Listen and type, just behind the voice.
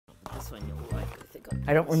one you'll like, I think.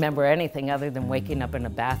 I don't remember anything other than waking up in a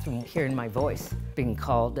bathroom, hearing my voice being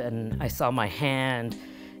called, and I saw my hand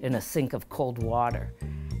in a sink of cold water.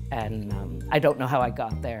 And I don't know how I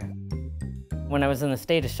got there. When I was in a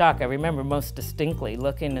state of shock, I remember most distinctly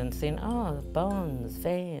looking and seeing, oh, bones,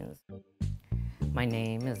 veins. My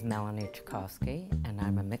name is Melanie Chikofsky, and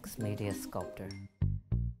I'm a mixed media sculptor.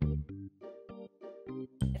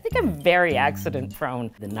 I think I'm very accident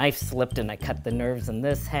prone. The knife slipped and I cut the nerves in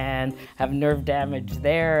this hand, have nerve damage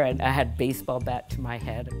there, and I had a baseball bat to my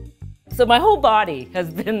head. So my whole body has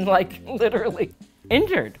been like literally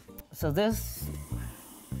injured. So this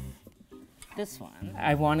one,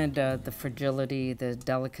 I wanted the fragility, the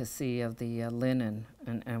delicacy of the linen,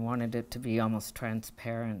 and I wanted it to be almost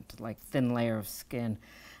transparent, like thin layer of skin.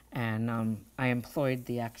 And I employed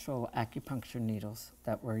the actual acupuncture needles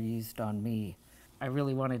that were used on me. I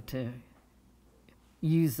really wanted to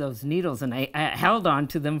use those needles, and I held on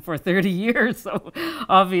to them for 30 years, so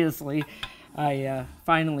obviously I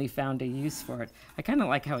finally found a use for it. I kind of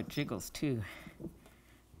like how it jiggles too,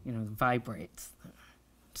 you know, vibrates.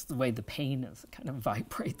 Just the way the pain is, it kind of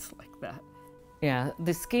vibrates like that. Yeah,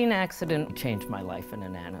 the skiing accident changed my life in a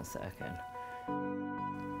nanosecond.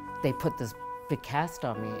 They put this big cast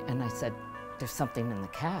on me, and I said, there's something in the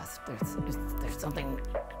cast. There's something,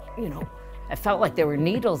 you know. I felt like there were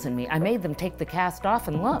needles in me. I made them take the cast off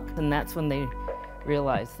and look. And that's when they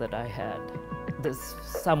realized that I had this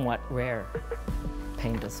somewhat rare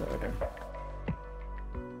pain disorder.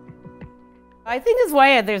 I think it's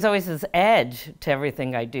why there's always this edge to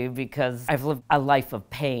everything I do, because I've lived a life of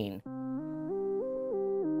pain.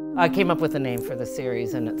 I came up with a name for the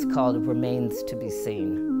series, and it's called Remains to be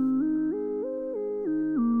Seen.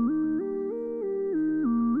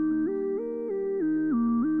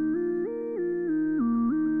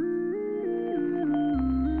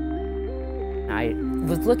 I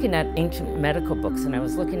was looking at ancient medical books, and I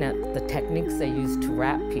was looking at the techniques they used to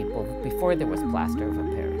wrap people before there was plaster over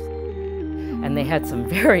Paris. And they had some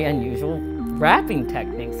very unusual wrapping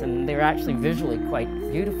techniques, and they were actually visually quite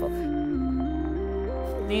beautiful.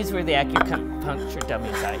 These were the acupuncture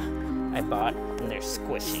dummies I bought, and they're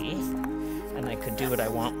squishy, and I could do what I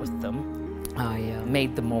want with them. I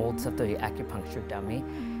made the molds of the acupuncture dummy,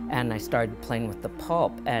 and I started playing with the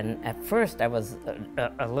pulp. And at first I was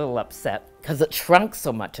a little upset because it shrunk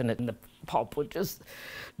so much, and the pulp would just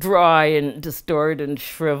dry and distort and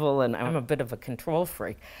shrivel, and I'm a bit of a control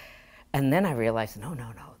freak. And then I realized, no,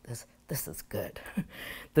 this is good.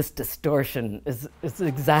 This distortion is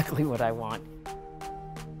exactly what I want.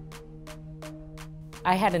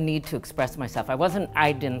 I had a need to express myself.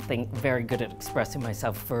 I didn't think very good at expressing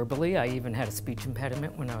myself verbally. I even had a speech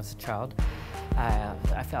impediment when I was a child.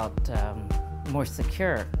 I felt more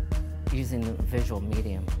secure using the visual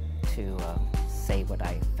medium to say what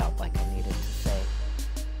I felt like I needed to say.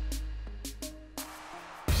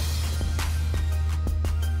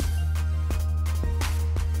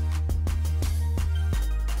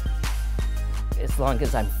 As long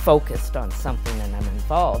as I'm focused on something and I'm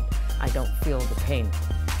involved, I don't feel the pain.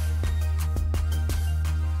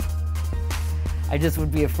 I just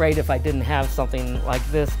would be afraid if I didn't have something like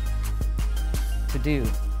this to do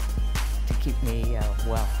to keep me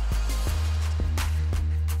well.